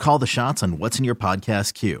 you call the shots on what's in your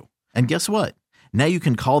podcast queue. And guess what? Now you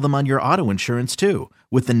can call them on your auto insurance too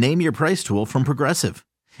with the Name Your Price tool from Progressive.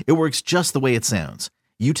 It works just the way it sounds.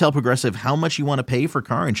 You tell Progressive how much you want to pay for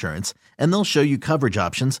car insurance, and they'll show you coverage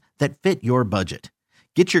options that fit your budget.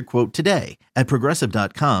 Get your quote today at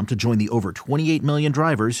Progressive.com to join the over 28 million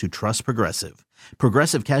drivers who trust Progressive.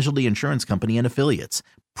 Progressive Casualty Insurance Company and Affiliates.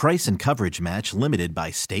 Price and coverage match limited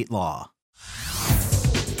by state law.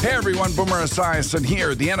 Hey everyone, Boomer Esiason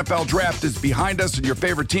here. The NFL Draft is behind us and your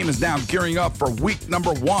favorite team is now gearing up for week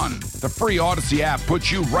number 1. The free Odyssey app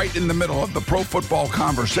puts you right in the middle of the pro football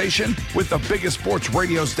conversation with the biggest sports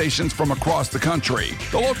radio stations from across the country.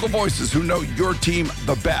 The local voices who know your team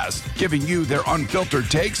the best, giving you their unfiltered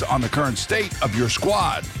takes on the current state of your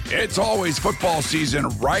squad. It's always football season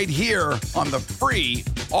right here on the free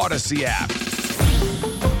Odyssey app.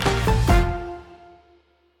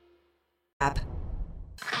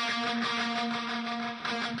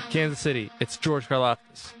 Kansas City, it's George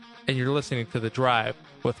Karlaftis, and you're listening to The Drive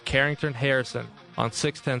with Carrington Harrison on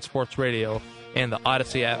 610 Sports Radio and the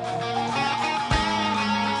Odyssey app.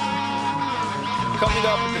 Coming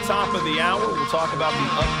up at the top of the hour, we'll talk about the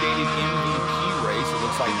updated MVP race. It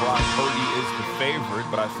looks like Brock Purdy is the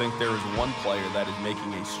favorite, but I think there is one player that is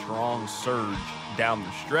making a strong surge down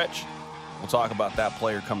the stretch. We'll talk about that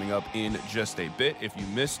player coming up in just a bit. If you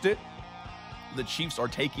missed it, the Chiefs are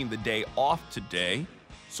taking the day off today.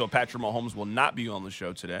 So Patrick Mahomes will not be on the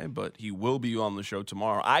show today, but he will be on the show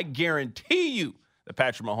tomorrow. I guarantee you that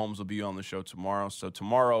Patrick Mahomes will be on the show tomorrow. So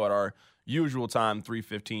tomorrow at our usual time,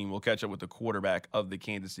 3:15, we'll catch up with the quarterback of the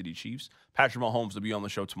Kansas City Chiefs. Patrick Mahomes will be on the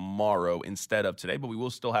show tomorrow instead of today, but we will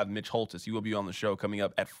still have Mitch Holtis. He will be on the show coming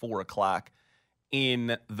up at 4 o'clock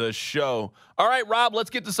in the show. All right, Rob, let's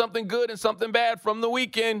get to something good and something bad from the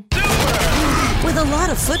weekend. With a lot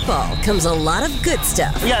of football comes a lot of good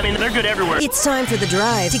stuff. Yeah, I mean, they're good everywhere. It's time for The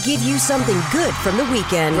Drive to give you something good from the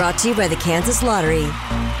weekend. Brought to you by the Kansas Lottery.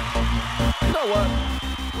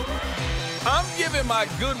 what? I'm giving my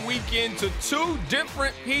good weekend to two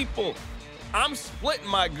different people. I'm splitting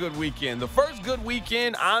my good weekend. The first good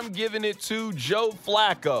weekend, I'm giving it to Joe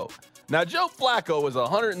Flacco. Now, Joe Flacco is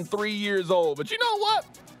 103 years old, but you know what?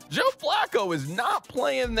 Joe Flacco is not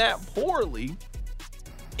playing that poorly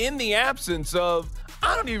in the absence of,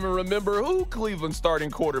 I don't even remember who Cleveland's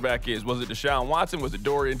starting quarterback is. Was it Deshaun Watson? Was it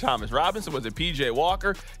Dorian Thomas-Robinson? Was it P.J.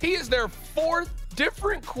 Walker? He is their fourth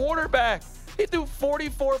different quarterback. He threw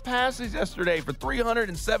 44 passes yesterday for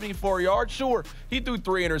 374 yards. Sure, he threw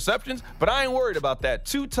 3 interceptions, but I ain't worried about that.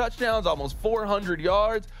 2 touchdowns, almost 400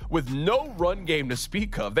 yards with no run game to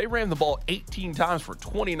speak of. They ran the ball 18 times for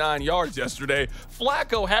 29 yards yesterday.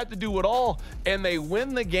 Flacco had to do it all, and they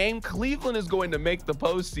win the game. Cleveland is going to make the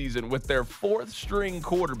postseason with their 4th-string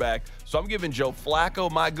quarterback. So I'm giving Joe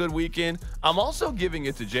Flacco my good weekend. I'm also giving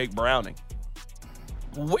it to Jake Browning.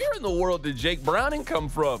 Where in the world did Jake Browning come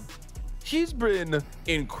from? He's been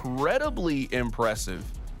incredibly impressive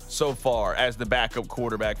so far as the backup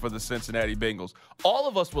quarterback for the Cincinnati Bengals. All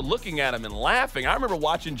of us were looking at him and laughing. I remember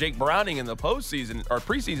watching Jake Browning in the postseason or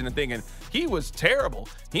preseason and thinking he was terrible.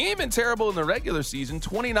 He ain't been terrible in the regular season.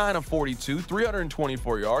 29 of 42,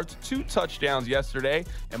 324 yards, 2 touchdowns yesterday.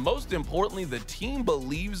 And most importantly, the team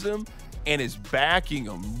believes him and is backing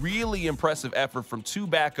him. Really impressive effort from 2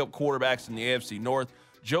 backup quarterbacks in the AFC North,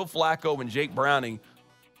 Joe Flacco and Jake Browning.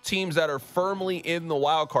 Teams that are firmly in the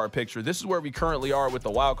wild card picture. This is where we currently are with the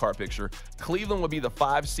wild card picture. Cleveland would be the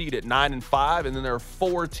 5 seed at 9-5, and then there are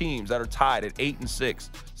 4 teams that are tied at 8-6.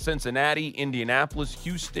 Cincinnati, Indianapolis,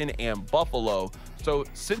 Houston, and Buffalo. So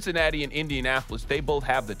Cincinnati and Indianapolis, they both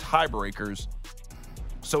have the tiebreakers.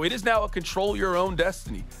 So it is now a control your own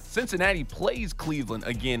destiny. Cincinnati plays Cleveland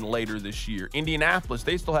again later this year. Indianapolis,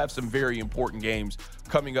 they still have some very important games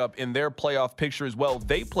coming up in their playoff picture as well.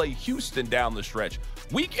 They play Houston down the stretch.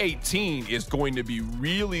 Week 18 is going to be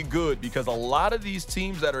really good because a lot of these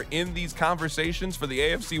teams that are in these conversations for the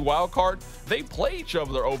AFC wildcard, they play each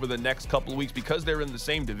other over the next couple of weeks because they're in the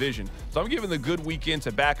same division. So I'm giving the good weekend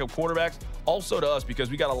to backup quarterbacks, also to us because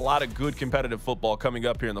we got a lot of good competitive football coming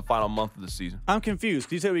up here in the final month of the season. I'm confused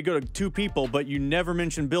because you said we go to 2 people, but you never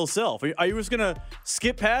mentioned Bill Self. Are you just going to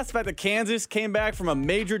skip past the fact that Kansas came back from a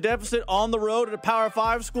major deficit on the road at a Power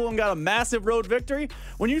 5 school and got a massive road victory?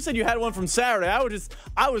 When you said you had one from Saturday,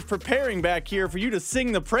 I was preparing back here for you to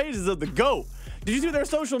sing the praises of the GOAT. Did you see their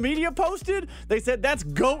social media posted? They said that's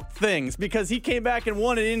GOAT things because he came back and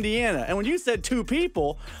won in Indiana. And when you said 2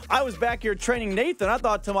 people, I was back here training Nathan. I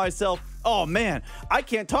thought to myself, oh man, I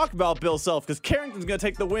can't talk about Bill Self because Carrington's going to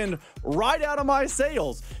take the wind right out of my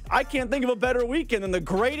sails. I can't think of a better weekend than the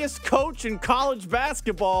greatest coach in college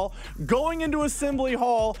basketball going into Assembly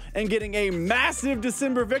Hall and getting a massive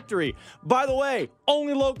December victory. By the way,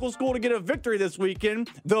 only local school to get a victory this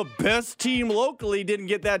weekend. The best team locally didn't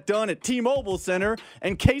get that done at T-Mobile Center,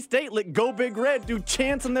 and K-State let Go Big Red do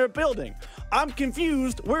chants in their building. I'm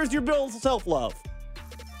confused. Where's your Bill Self-love?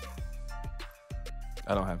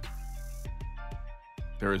 I don't have it.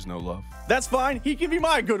 There is no love. That's fine. He give you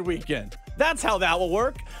my good weekend. That's how that will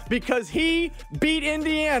work because he beat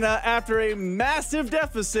Indiana after a massive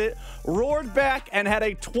deficit, roared back, and had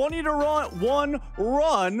a 20-1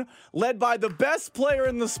 run led by the best player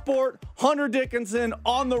in the sport, Hunter Dickinson,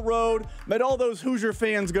 on the road. Made all those Hoosier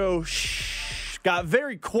fans go shh. Got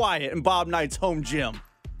very quiet in Bob Knight's home gym.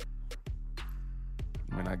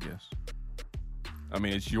 I mean, I guess. I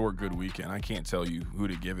mean, it's your good weekend. I can't tell you who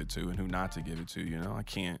to give it to and who not to give it to, you know? I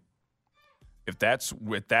can't. If that's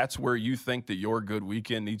where you think that your good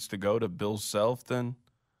weekend needs to go to Bill Self, then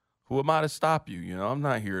who am I to stop you? You know, I'm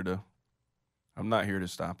not here to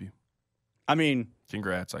stop you. I mean,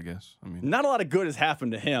 congrats, I guess. I mean, not a lot of good has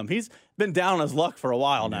happened to him. He's been down on his luck for a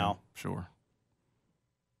while now. Sure.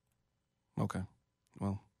 Okay.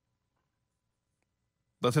 Well,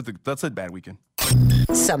 that's a bad weekend.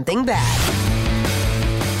 Something bad.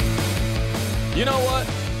 You know what?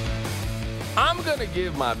 I'm going to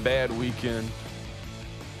give my bad weekend.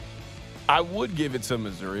 I would give it to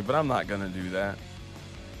Missouri, but I'm not going to do that.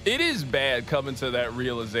 It is bad coming to that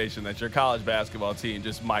realization that your college basketball team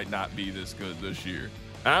just might not be this good this year.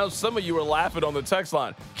 I know some of you are laughing on the text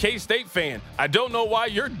line. K-State fan, I don't know why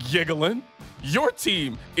you're giggling. Your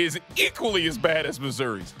team is equally as bad as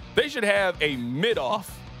Missouri's. They should have a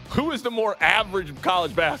mid-off. Who is the more average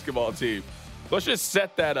college basketball team? Let's just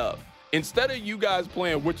set that up. Instead of you guys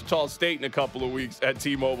playing Wichita State in a couple of weeks at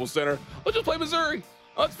T-Mobile Center, let's just play Missouri.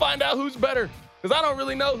 Let's find out who's better, because I don't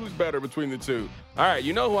really know who's better between the two. All right,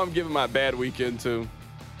 you know who I'm giving my bad weekend to?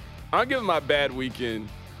 I'm giving my bad weekend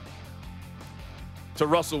to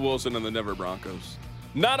Russell Wilson and the Denver Broncos.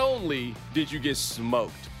 Not only did you get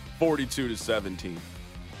smoked 42-17.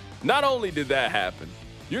 Not only did that happen,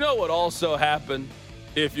 you know what also happened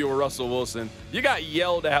if you were Russell Wilson? You got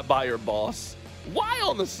yelled at by your boss. Why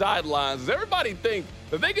on the sidelines does everybody think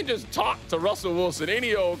that they can just talk to Russell Wilson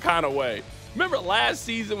any old kind of way? Remember last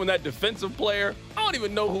season when that defensive player, I don't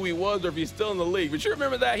even know who he was or if he's still in the league, but you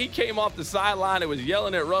remember that? He came off the sideline and was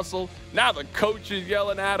yelling at Russell. Now the coach is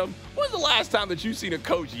yelling at him. When's the last time that you've seen a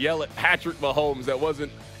coach yell at Patrick Mahomes that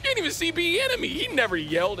wasn't, you didn't even see Bieniemy. He never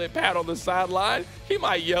yelled at Pat on the sideline. He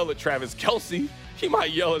might yell at Travis Kelce. He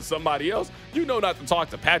might yell at somebody else. You know not to talk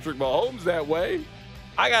to Patrick Mahomes that way.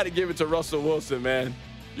 I got to give it to Russell Wilson, man.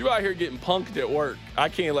 You out here getting punked at work. I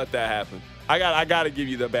can't let that happen. I got to give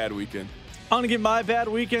you the bad weekend. I'm going to give my bad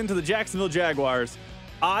weekend to the Jacksonville Jaguars.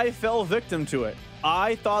 I fell victim to it.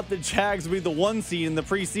 I thought the Jags would be the 1 seed in the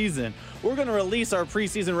preseason. We're going to release our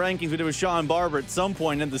preseason rankings we did with Sean Barber at some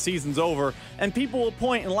point and the season's over, and people will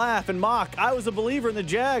point and laugh and mock. I was a believer in the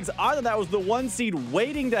Jags. I thought that was the 1 seed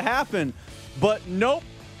waiting to happen. But nope,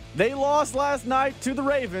 they lost last night to the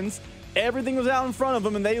Ravens. Everything was out in front of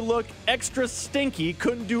them, and they looked extra stinky.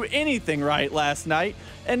 Couldn't do anything right last night.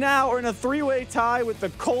 And now we're in a 3-way tie with the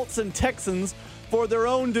Colts and Texans for their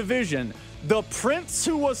own division. The prince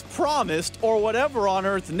who was promised, or whatever on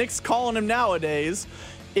earth Nick's calling him nowadays,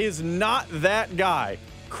 is not that guy.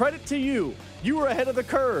 Credit to you. You were ahead of the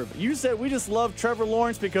curve. You said we just love Trevor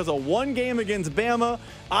Lawrence because of one game against Bama.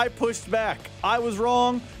 I pushed back. I was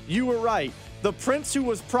wrong. You were right. The prince who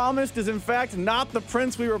was promised is, in fact, not the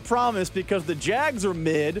prince we were promised because the Jags are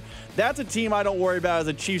mid. That's a team I don't worry about as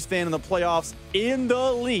a Chiefs fan in the playoffs in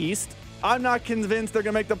the least. I'm not convinced they're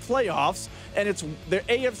going to make the playoffs, and it's their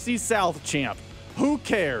AFC South champ. Who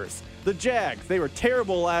cares? The Jags, they were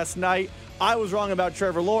terrible last night. I was wrong about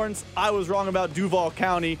Trevor Lawrence. I was wrong about Duval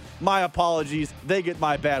County. My apologies. They get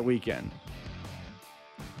my bad weekend.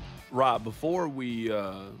 Rob, before we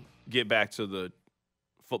get back to the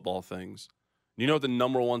football things, you know what the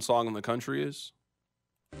number 1 song in the country is?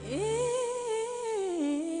 Is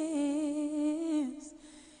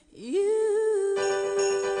you.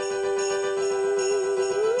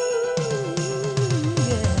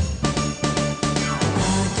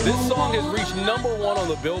 This song has reached number 1 on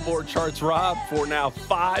the Billboard charts, Rob, for now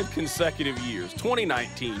 5 consecutive years.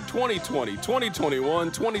 2019, 2020,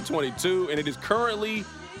 2021, 2022, and it is currently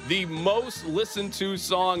the most listened to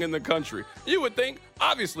song in the country. You would think,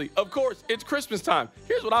 obviously, of course, it's Christmas time.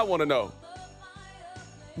 Here's what I want to know.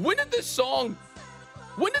 When did this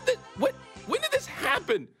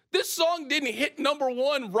happen? This song didn't hit number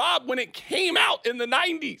 1, Rob, when it came out in the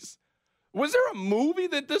 90s. Was there a movie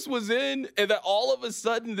that this was in and that all of a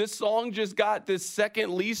sudden this song just got this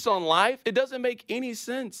second lease on life? It doesn't make any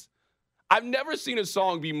sense. I've never seen a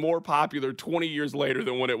song be more popular 20 years later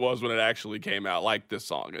than when it was when it actually came out, like this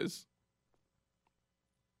song is.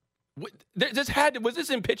 Was this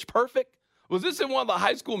in Pitch Perfect? Was this in one of the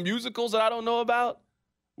High School Musicals that I don't know about?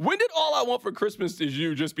 When did All I Want for Christmas Is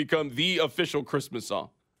You just become the official Christmas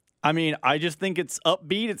song? I mean, I just think it's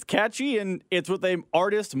upbeat, it's catchy, and it's what the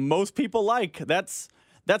artist most people like. That's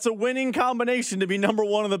a winning combination to be number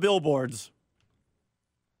 1 on the billboards.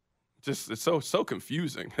 Just it's so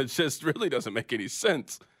confusing. It just really doesn't make any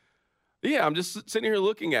sense. Yeah, I'm just sitting here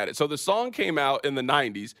looking at it. So the song came out in the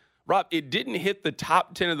 90s. Rob, it didn't hit the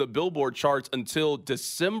top 10 of the Billboard charts until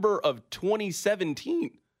December of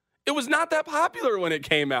 2017. It was not that popular when it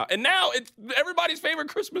came out. And now it's everybody's favorite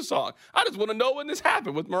Christmas song. I just want to know when this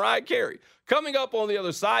happened with Mariah Carey. Coming up on the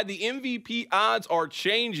other side, the MVP odds are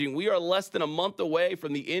changing. We are less than a month away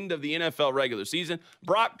from the end of the NFL regular season.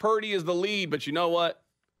 Brock Purdy is the lead, but you know what?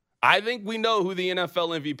 I think we know who the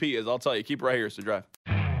NFL MVP is. I'll tell you. Keep it right here. It's The Drive.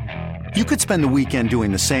 You could spend the weekend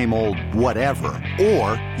doing the same old whatever,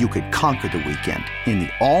 or you could conquer the weekend in the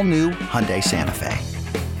all-new Hyundai Santa Fe.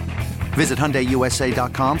 Visit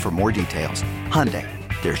HyundaiUSA.com for more details. Hyundai,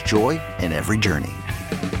 there's joy in every journey.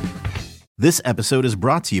 This episode is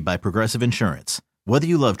brought to you by Progressive Insurance. Whether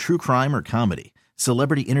you love true crime or comedy,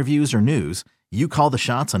 celebrity interviews or news, you call the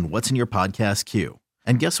shots on what's in your podcast queue.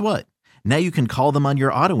 And guess what? Now you can call them on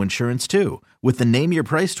your auto insurance too with the Name Your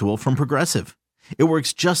Price tool from Progressive. It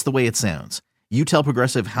works just the way it sounds. You tell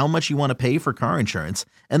Progressive how much you want to pay for car insurance,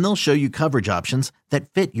 and they'll show you coverage options that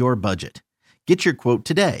fit your budget. Get your quote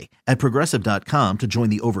today at Progressive.com to join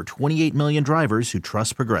the over 28 million drivers who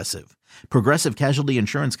trust Progressive. Progressive Casualty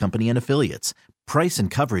Insurance Company and Affiliates. Price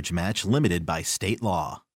and coverage match limited by state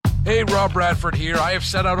law. Hey, Rob Bradford here. I have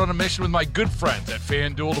set out on a mission with my good friends at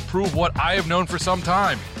FanDuel to prove what I have known for some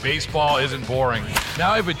time. Baseball isn't boring.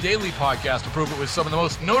 Now I have a daily podcast to prove it with some of the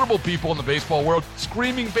most notable people in the baseball world,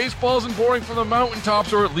 screaming baseball isn't boring from the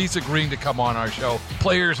mountaintops, or at least agreeing to come on our show.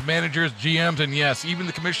 Players, managers, GMs, and yes, even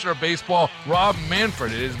the commissioner of baseball, Rob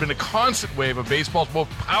Manfred. It has been a constant wave of baseball's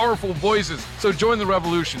most powerful voices. So join the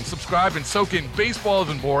revolution. Subscribe and soak in Baseball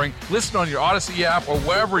Isn't Boring. Listen on your Odyssey app or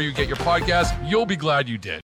wherever you get your podcasts. You'll be glad you did.